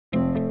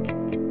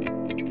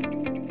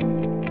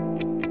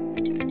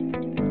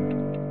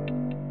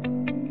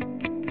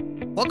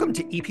Welcome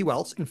to EP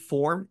Wealth's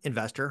Informed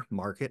Investor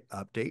Market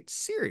Update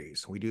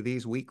series. We do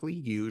these weekly,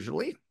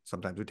 usually.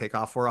 Sometimes we take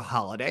off for a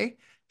holiday.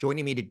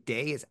 Joining me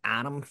today is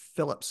Adam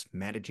Phillips,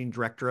 Managing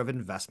Director of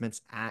Investments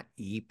at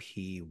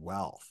EP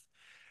Wealth.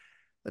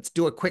 Let's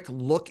do a quick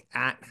look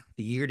at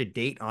the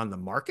year-to-date on the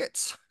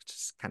markets.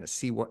 Just kind of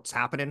see what's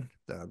happening.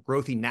 The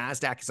growthy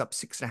NASDAQ is up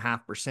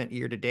 6.5%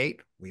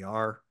 year-to-date. We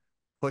are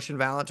pushing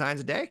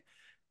Valentine's Day,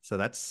 so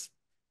that's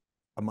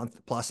a month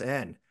plus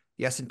in.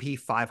 The S&P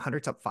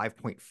 500 is up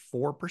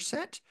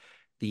 5.4%.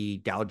 The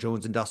Dow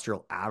Jones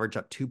Industrial Average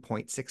up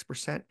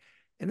 2.6%.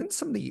 And then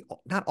some of the,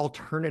 not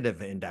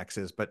alternative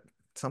indexes, but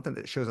something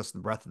that shows us the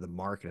breadth of the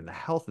market and the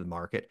health of the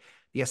market.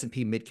 The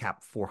S&P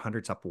Midcap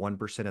 400 is up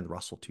 1%, and the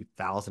Russell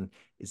 2000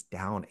 is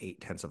down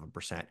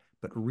 0.8%.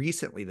 But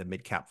recently, the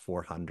Midcap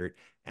 400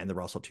 and the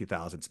Russell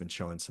 2000 has been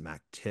showing some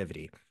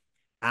activity.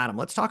 Adam,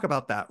 let's talk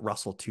about that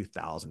Russell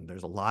 2000.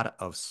 There's a lot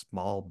of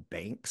small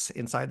banks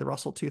inside the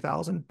Russell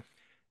 2000.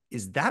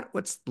 Is that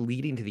what's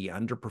leading to the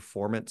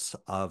underperformance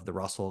of the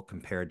Russell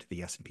compared to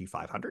the S&P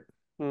 500?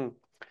 Yeah,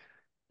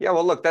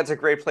 well, look, that's a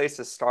great place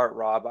to start,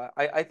 Rob.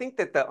 I think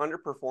that the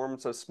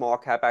underperformance of small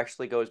cap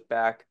actually goes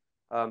back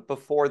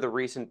before the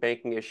recent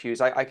banking issues.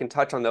 I can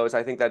touch on those.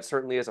 I think that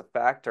certainly is a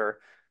factor.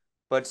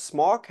 But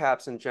small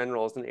caps in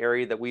general is an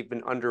area that we've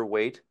been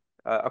underweight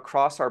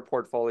across our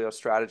portfolio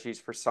strategies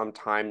for some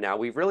time now.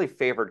 We've really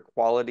favored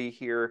quality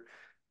here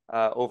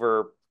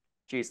over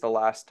the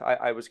last,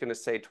 I was going to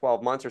say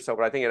 12 months or so,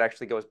 but I think it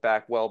actually goes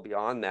back well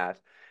beyond that.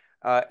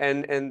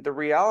 And the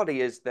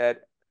reality is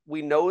that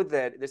we know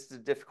that this is a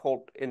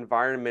difficult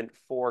environment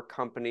for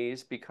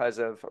companies because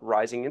of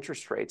rising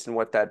interest rates and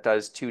what that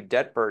does to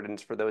debt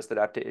burdens for those that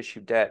have to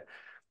issue debt.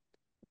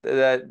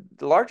 The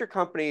larger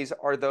companies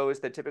are those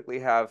that typically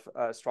have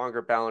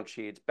stronger balance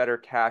sheets, better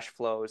cash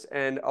flows,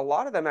 and a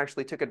lot of them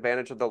actually took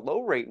advantage of the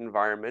low rate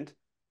environment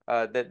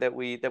that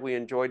we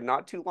enjoyed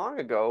not too long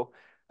ago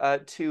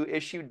to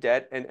issue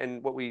debt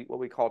and what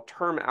we call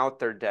term out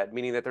their debt,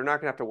 meaning that they're not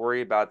going to have to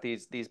worry about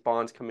these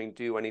bonds coming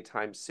due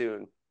anytime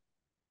soon.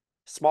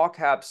 Small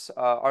caps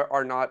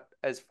are not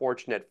as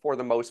fortunate for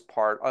the most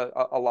part.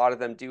 A lot of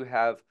them do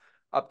have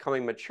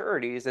upcoming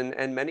maturities,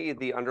 and many of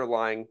the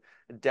underlying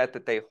debt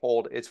that they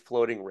hold is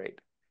floating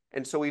rate.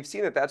 And so we've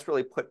seen that that's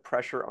really put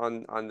pressure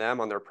on them,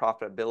 on their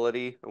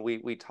profitability.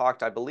 We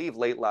talked, I believe,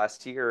 late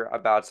last year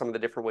about some of the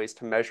different ways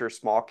to measure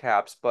small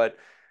caps, but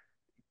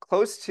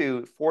close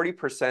to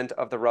 40%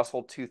 of the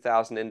Russell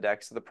 2000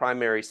 index, the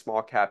primary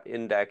small cap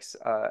index,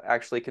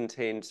 actually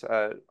contains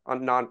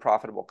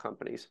non-profitable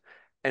companies.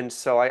 And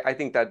so I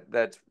think that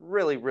that's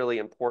really, really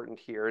important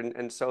here.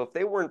 And so if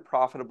they weren't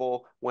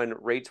profitable when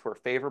rates were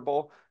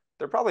favorable,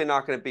 they're probably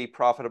not going to be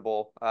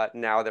profitable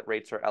now that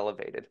rates are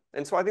elevated.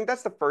 And so I think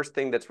that's the first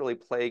thing that's really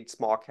plagued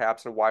small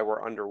caps and why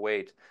we're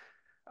underweight.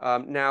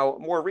 Now,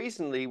 more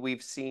recently,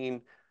 we've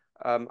seen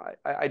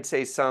I'd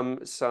say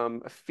some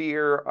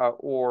fear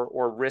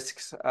or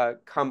risks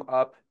come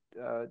up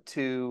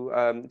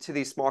to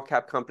these small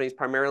cap companies,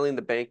 primarily in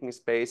the banking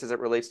space, as it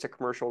relates to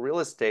commercial real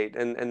estate,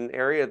 and an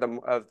area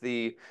of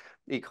the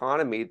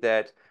economy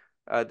that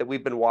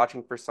we've been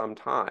watching for some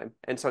time.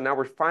 And so now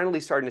we're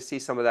finally starting to see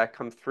some of that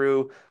come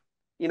through.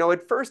 You know,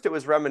 at first it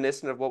was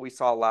reminiscent of what we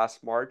saw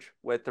last March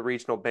with the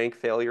regional bank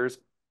failures.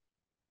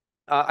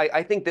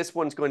 I think this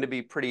one's going to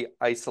be pretty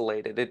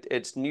isolated.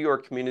 It's New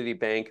York Community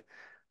Bank.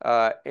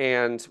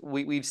 And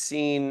we've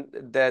seen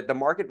that the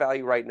market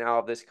value right now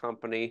of this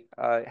company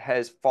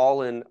has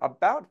fallen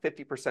about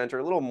 50% or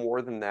a little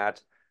more than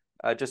that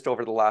just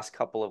over the last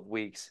couple of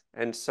weeks.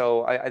 And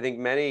so I think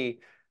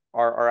many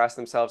are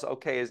asking themselves,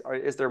 okay,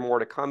 is there more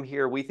to come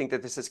here? We think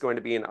that this is going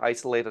to be an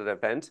isolated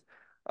event.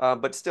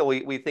 But still,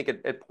 we think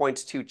it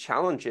points to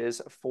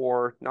challenges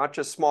for not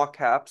just small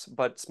caps,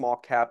 but small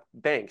cap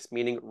banks,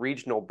 meaning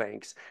regional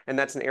banks. And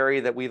that's an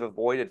area that we've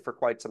avoided for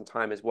quite some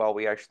time as well.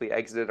 We actually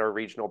exited our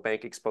regional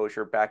bank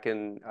exposure back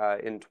in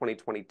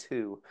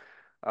 2022.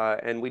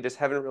 And we just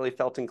haven't really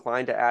felt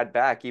inclined to add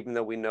back, even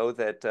though we know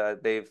that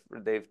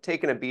they've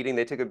taken a beating.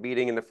 They took a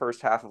beating in the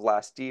first half of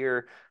last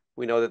year.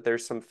 We know that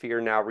there's some fear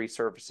now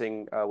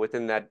resurfacing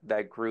within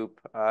that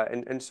group.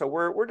 And so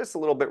we're just a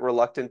little bit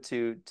reluctant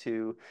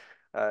to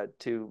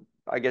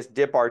I guess,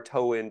 dip our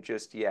toe in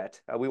just yet.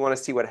 We want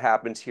to see what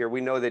happens here.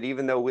 We know that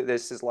even though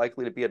this is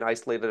likely to be an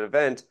isolated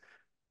event,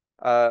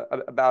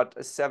 about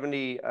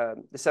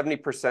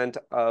 70%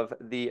 of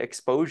the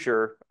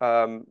exposure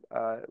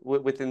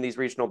within these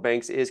regional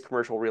banks is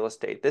commercial real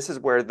estate. This is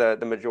where the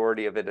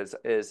majority of it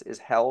is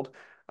held.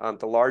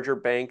 The larger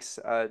banks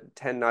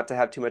tend not to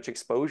have too much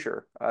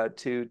exposure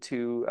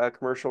to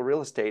commercial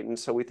real estate, and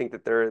so we think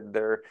that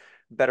they're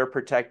better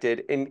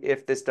protected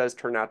if this does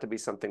turn out to be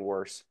something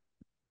worse.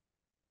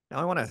 Now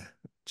I want to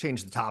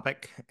change the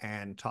topic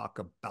and talk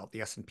about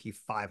the S&P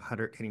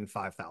 500 hitting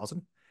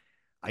 5,000.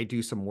 I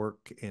do some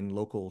work in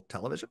local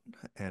television,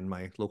 and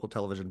my local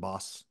television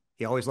boss,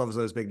 he always loves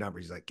those big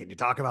numbers. He's like, can you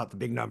talk about the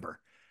big number?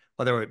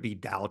 Whether it be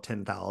Dow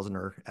 10,000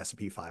 or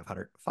S&P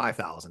 500,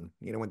 5,000,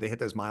 you know, when they hit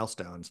those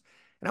milestones.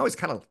 And I always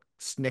kind of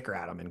snicker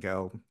at them and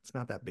go, it's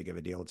not that big of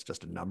a deal. It's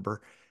just a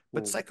number.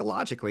 But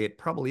psychologically, it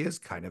probably is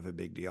kind of a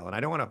big deal. And I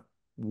don't want to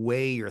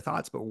weigh your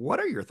thoughts, but what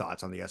are your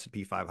thoughts on the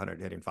S&P 500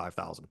 hitting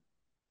 5,000?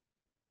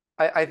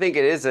 I think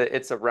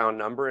it's a round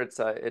number. It's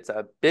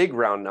a big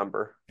round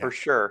number for Yeah.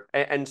 sure.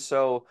 And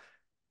so,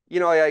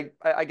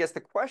 I guess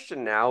the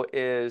question now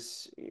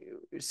is,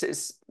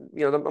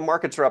 the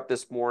markets are up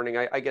this morning.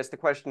 I guess the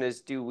question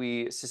is, do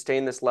we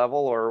sustain this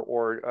level,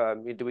 or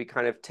do we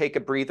kind of take a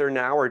breather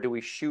now, or do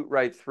we shoot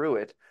right through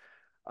it?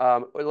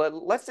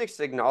 Let's just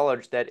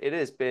acknowledge that it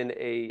has been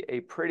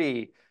a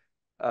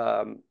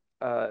um,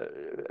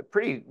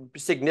 pretty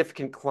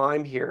significant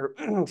climb here,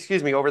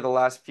 excuse me, over the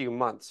last few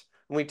months.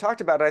 When we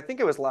talked about it, I think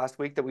it was last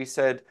week that we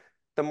said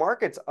the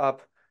market's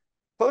up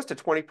close to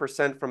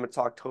 20% from its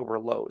October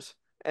lows.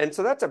 And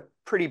so that's a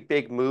pretty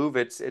big move.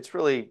 It's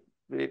really,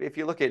 if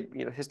you look at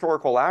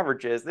historical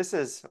averages, this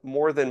is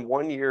more than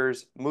 1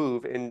 year's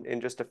move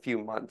in just a few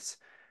months.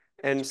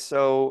 And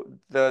so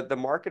the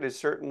market is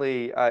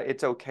certainly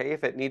it's okay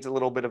if it needs a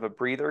little bit of a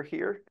breather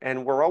here.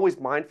 And we're always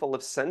mindful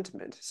of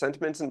sentiment.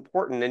 Sentiment's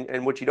important,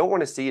 and what you don't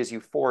want to see is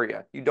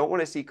euphoria. You don't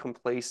want to see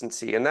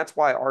complacency, and that's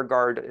why our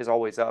guard is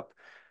always up.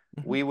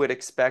 Mhm. We would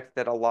expect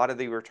that a lot of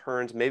the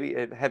returns maybe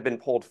it had been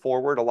pulled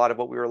forward, a lot of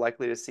what we were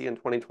likely to see in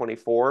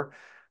 2024.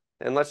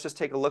 And let's just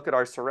take a look at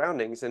our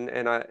surroundings and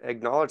I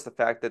acknowledge the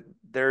fact that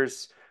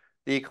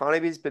the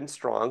economy's been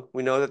strong.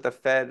 We know that the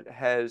Fed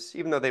has,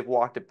 even though they've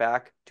walked it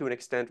back to an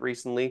extent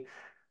recently,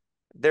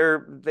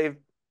 they've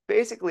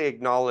basically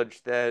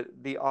acknowledged that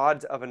the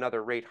odds of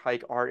another rate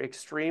hike are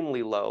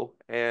extremely low.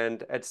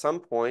 And at some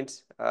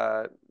point,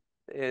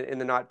 in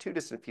the not too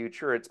distant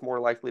future, it's more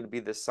likely to be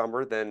this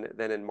summer than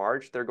in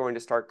March. They're going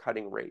to start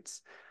cutting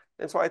rates.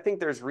 And so I think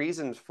there's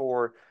reasons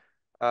for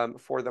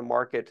the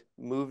market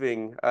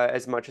moving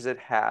as much as it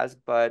has,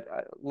 but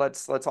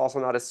let's also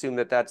not assume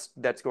that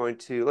that's going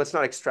to, let's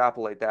not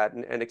extrapolate that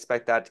and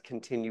expect that to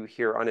continue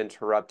here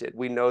uninterrupted.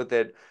 We know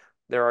that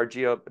there are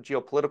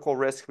geopolitical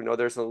risks. We know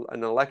there's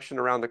an election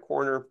around the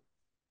corner.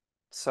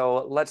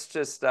 So let's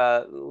just we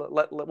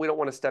don't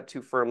want to step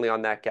too firmly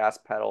on that gas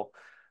pedal.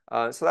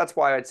 So that's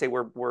why I'd say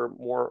we're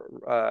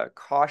more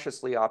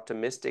cautiously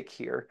optimistic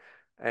here,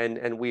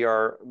 and we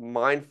are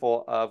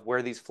mindful of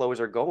where these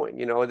flows are going.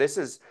 This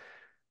is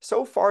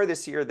so far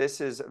this year,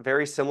 this is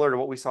very similar to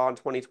what we saw in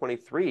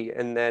 2023,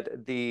 in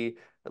that the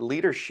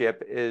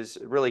leadership is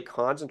really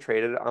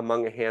concentrated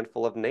among a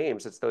handful of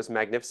names. It's those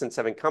Magnificent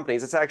Seven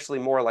companies. It's actually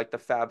more like the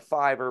Fab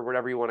Five or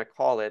whatever you want to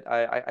call it.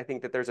 I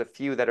think that there's a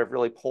few that have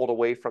really pulled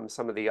away from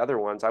some of the other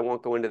ones. I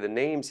won't go into the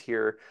names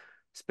here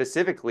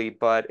specifically,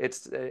 but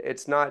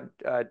it's not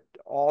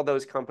all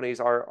those companies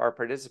are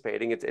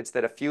participating. It's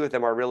that a few of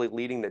them are really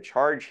leading the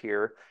charge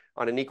here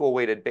on an equal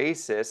weighted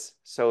basis.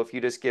 So if you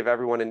just give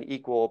everyone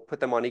put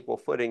them on equal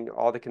footing,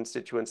 all the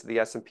constituents of the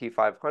S&P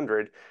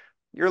 500,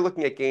 you're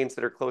looking at gains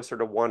that are closer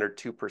to 1 or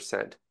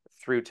 2%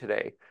 through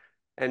today.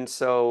 And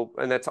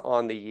that's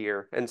on the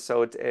year. And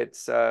so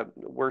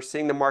we're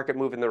seeing the market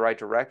move in the right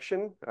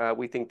direction.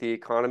 We think the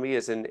economy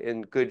is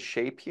in good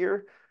shape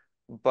here,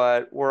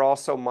 but we're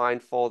also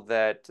mindful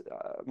that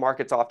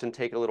markets often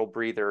take a little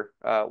breather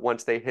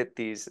once they hit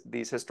these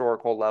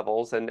historical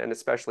levels, and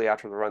especially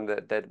after the run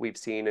that we've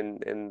seen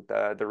in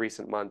the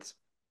recent months.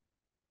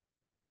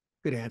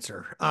 Good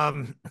answer.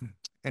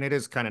 And it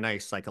is kind of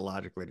nice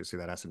psychologically to see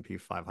that S&P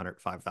 500,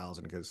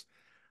 5,000, because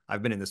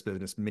I've been in this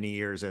business many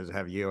years, as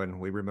have you, and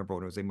we remember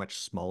when it was a much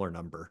smaller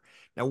number.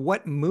 Now,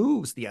 what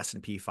moves the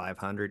S&P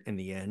 500 in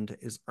the end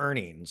is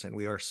earnings, and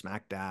we are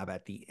smack dab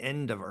at the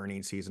end of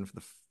earnings season for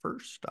the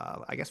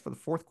for the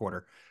fourth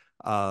quarter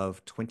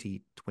of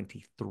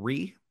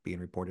 2023, being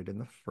reported in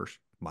the first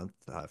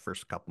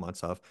couple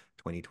months of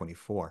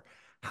 2024.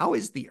 How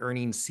is the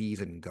earnings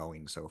season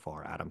going so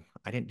far, Adam?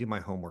 I didn't do my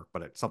homework,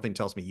 but something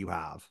tells me you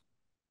have.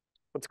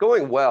 It's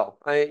going well.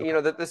 Okay.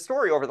 The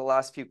story over the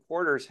last few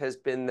quarters has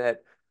been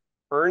that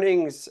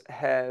earnings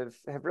have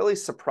really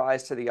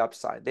surprised to the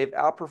upside. They've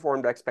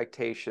outperformed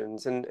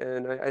expectations, and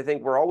I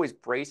think we're always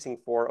bracing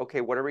for,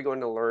 okay, what are we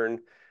going to learn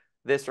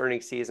this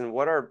earnings season?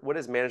 What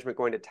is management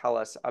going to tell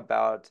us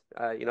about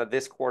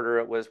this quarter?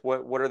 It was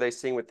what are they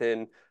seeing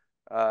within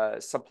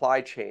supply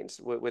chains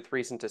with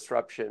recent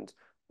disruptions,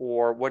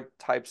 or what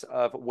types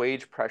of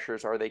wage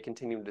pressures are they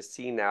continuing to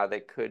see now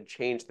that could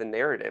change the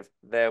narrative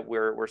that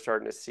we're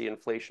starting to see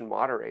inflation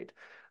moderate?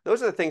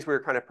 Those are the things we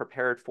were kind of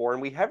prepared for,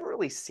 and we haven't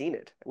really seen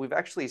it. We've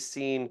actually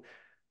seen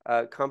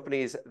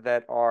companies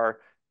that are,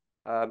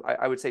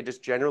 I would say,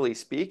 just generally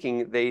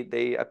speaking,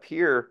 they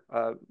appear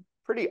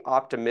pretty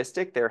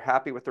optimistic. They're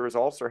happy with the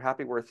results. They're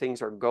happy where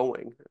things are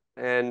going,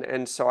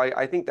 and so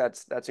I think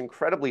that's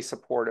incredibly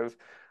supportive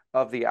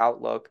of the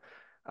outlook.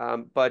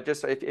 But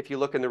just if you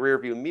look in the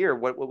rearview mirror,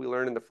 what we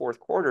learned in the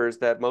fourth quarter is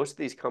that most of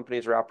these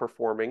companies are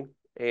outperforming,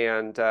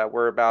 and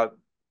we're about,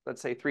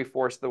 let's say,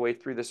 three-fourths of the way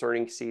through this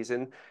earnings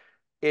season.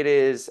 It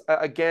is,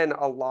 again,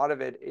 a lot of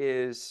it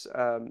is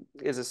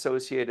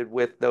associated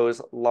with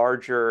those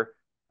larger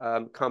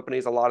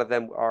companies. A lot of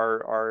them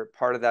are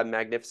part of that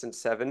Magnificent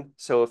Seven.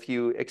 So if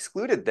you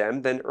excluded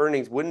them, then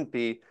earnings wouldn't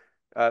be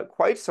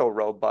quite so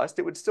robust,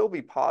 it would still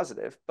be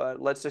positive.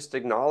 But let's just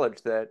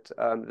acknowledge that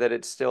that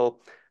it's still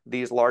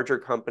these larger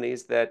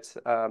companies that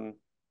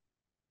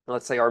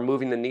let's say, are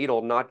moving the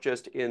needle, not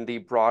just in the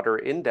broader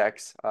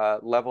index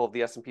level of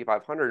the S&P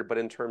 500, but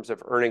in terms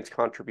of earnings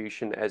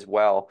contribution as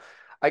well.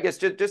 I guess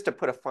just to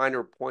put a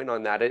finer point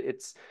on that,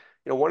 it's,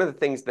 one of the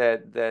things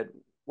that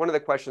one of the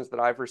questions that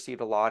I've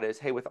received a lot is,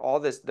 hey, with all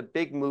this, the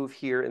big move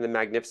here in the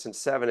Magnificent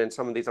Seven and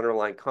some of these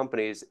underlying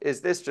companies,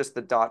 is this just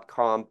the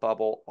dot-com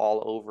bubble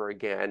all over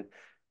again?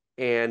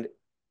 And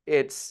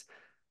it's,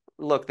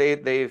 look,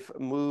 they've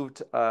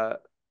moved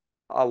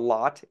a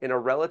lot in a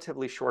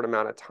relatively short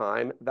amount of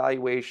time.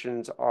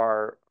 Valuations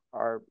are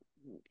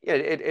yeah,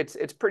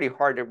 it's pretty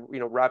hard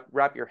to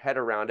wrap your head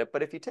around it.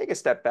 But if you take a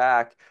step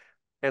back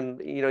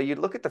and you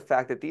look at the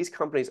fact that these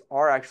companies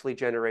are actually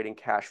generating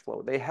cash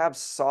flow, they have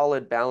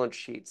solid balance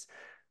sheets.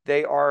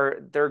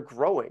 They're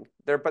growing.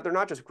 But they're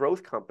not just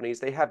growth companies.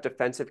 They have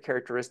defensive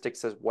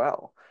characteristics as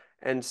well.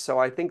 And so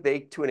I think they,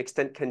 to an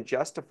extent, can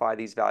justify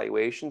these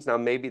valuations. Now,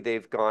 maybe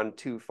they've gone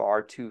too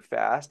far, too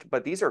fast,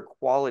 but these are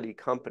quality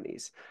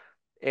companies.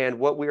 And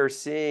what we are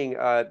seeing,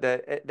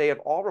 that they have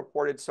all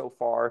reported so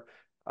far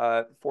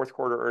fourth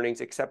quarter earnings,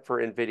 except for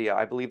NVIDIA.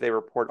 I believe they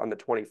report on the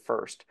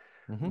 21st.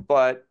 Mm-hmm.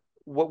 But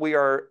what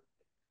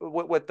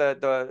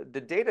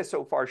the data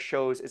so far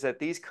shows is that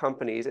these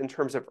companies, in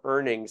terms of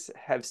earnings,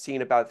 have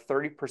seen about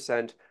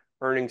 30%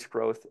 earnings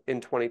growth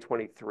in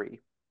 2023.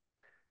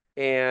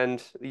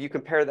 And you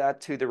compare that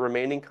to the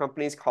remaining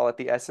companies, call it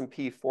the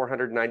S&P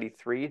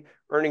 493,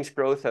 earnings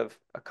growth of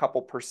a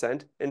couple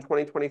percent in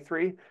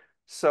 2023.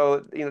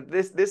 So,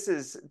 this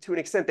is, to an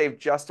extent, they've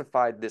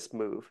justified this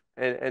move.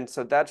 And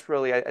so that's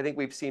really, I think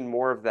we've seen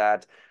more of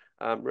that.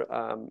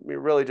 It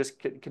really just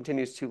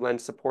continues to lend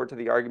support to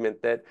the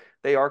argument that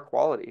they are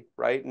quality,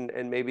 right?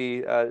 And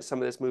maybe some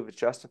of this move is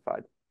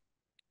justified.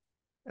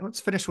 And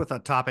let's finish with a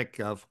topic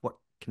of what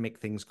can make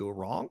things go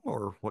wrong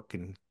or what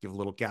can give a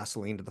little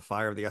gasoline to the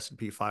fire of the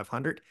S&P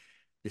 500.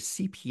 The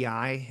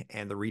CPI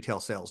and the retail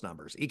sales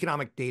numbers.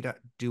 Economic data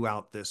due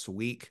out this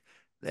week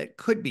that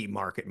could be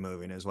market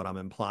moving is what I'm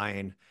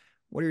implying.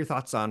 What are your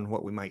thoughts on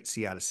what we might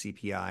see out of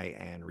CPI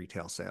and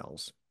retail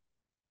sales?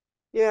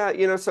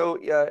 Yeah, so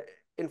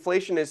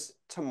inflation is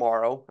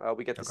tomorrow.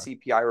 We get the Okay.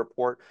 CPI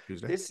report.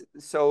 Tuesday.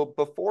 So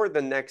before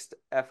the next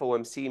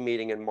FOMC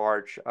meeting in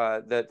March,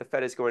 the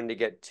Fed is going to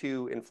get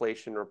two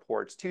inflation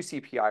reports, two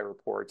CPI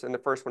reports, and the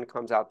first one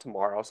comes out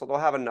tomorrow. So they'll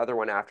have another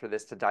one after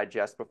this to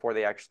digest before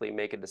they actually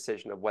make a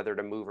decision of whether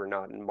to move or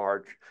not in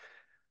March.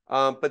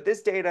 But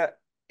this data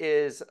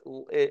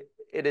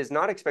it is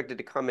not expected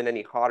to come in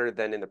any hotter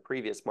than in the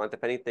previous month.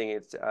 If anything,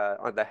 it's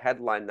on the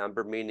headline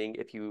number, meaning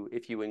if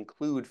you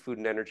include food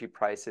and energy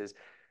prices,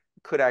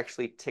 could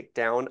actually tick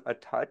down a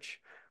touch.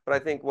 But I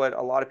think what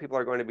a lot of people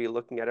are going to be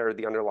looking at are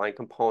the underlying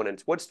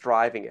components. What's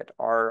driving it?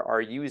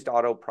 Are used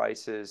auto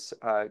prices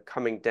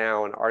coming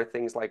down? Are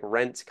things like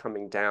rents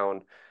coming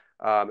down?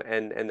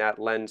 And that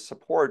lends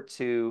support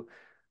to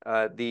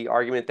the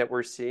argument that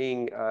we're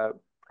seeing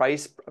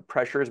price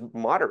pressures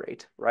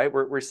moderate, right?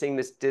 We're seeing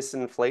this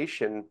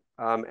disinflation,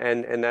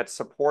 and that's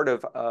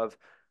supportive of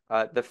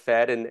the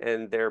Fed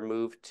and their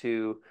move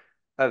to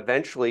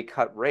eventually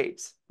cut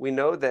rates. We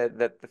know that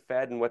the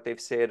Fed and what they've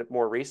said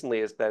more recently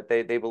is that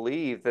they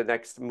believe the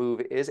next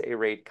move is a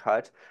rate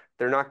cut.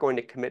 They're not going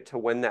to commit to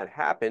when that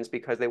happens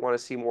because they want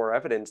to see more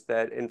evidence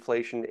that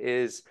inflation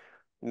is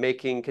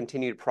making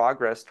continued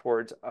progress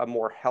towards a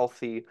more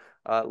healthy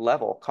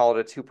level, call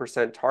it a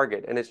 2%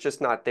 target. And it's just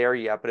not there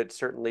yet, but it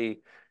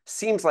certainly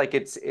seems like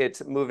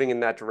it's moving in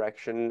that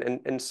direction.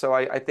 And so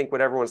I think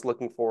what everyone's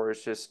looking for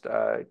is just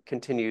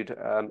continued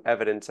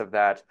evidence of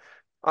that.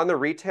 On the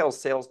retail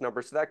sales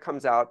number, so that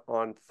comes out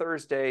on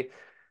Thursday.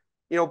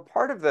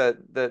 Part of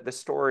the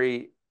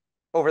story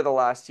over the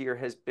last year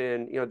has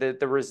been,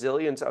 the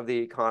resilience of the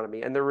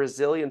economy and the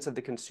resilience of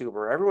the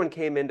consumer. Everyone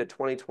came into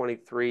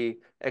 2023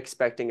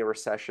 expecting a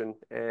recession,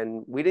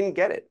 and we didn't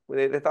get it.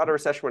 They thought a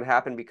recession would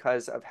happen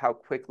because of how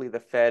quickly the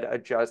Fed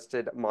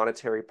adjusted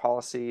monetary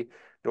policy.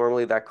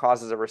 Normally, that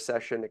causes a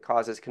recession. It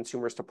causes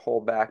consumers to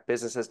pull back,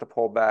 businesses to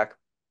pull back.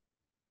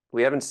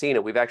 We haven't seen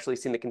it. We've actually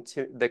seen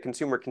the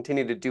consumer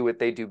continue to do what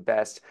they do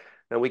best.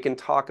 Now, we can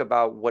talk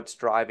about what's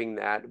driving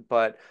that,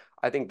 but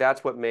I think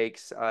that's what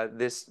makes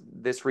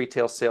this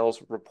retail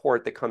sales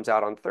report that comes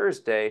out on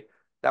Thursday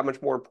that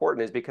much more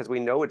important, is because we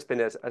know it's been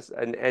as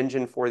an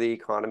engine for the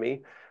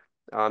economy.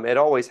 It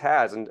always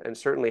has, and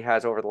certainly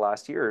has over the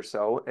last year or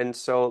so. And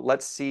so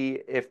let's see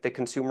if the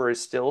consumer is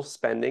still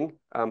spending,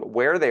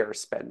 where they are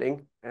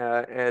spending,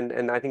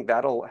 and I think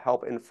that'll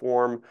help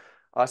inform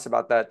us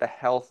about the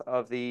health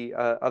of the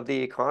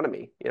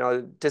economy.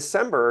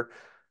 December,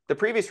 the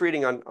previous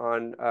reading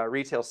on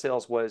retail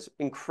sales was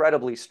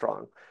incredibly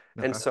strong.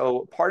 And Okay.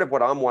 so part of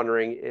what I'm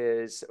wondering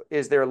is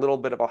there a little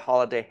bit of a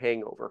holiday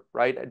hangover,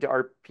 right?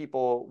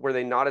 Were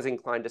they not as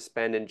inclined to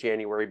spend in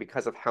January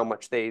because of how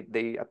much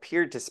they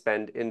appeared to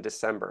spend in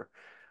December?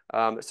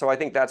 So I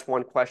think that's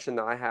one question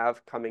that I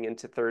have coming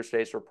into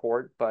Thursday's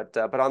report. But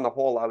on the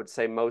whole, I would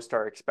say most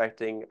are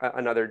expecting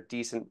another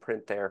decent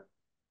print there.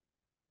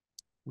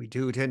 We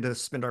do tend to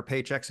spend our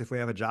paychecks if we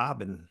have a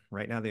job, and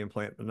right now the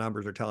employment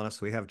numbers are telling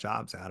us we have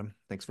jobs, Adam.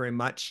 Thanks very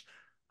much.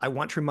 I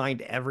want to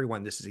remind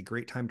everyone this is a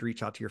great time to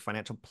reach out to your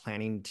financial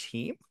planning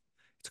team.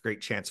 It's a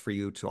great chance for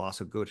you to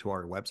also go to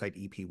our website,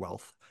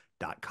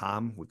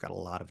 epwealth.com. We've got a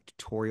lot of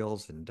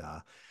tutorials and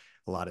a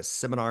lot of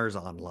seminars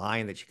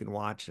online that you can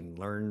watch and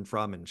learn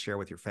from and share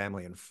with your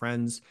family and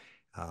friends.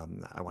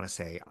 I want to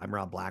say I'm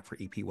Rob Black for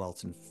EP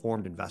Wealth's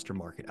Informed Investor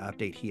Market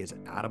Update. He is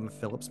Adam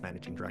Phillips,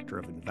 Managing Director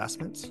of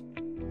Investments.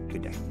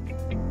 Good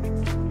day.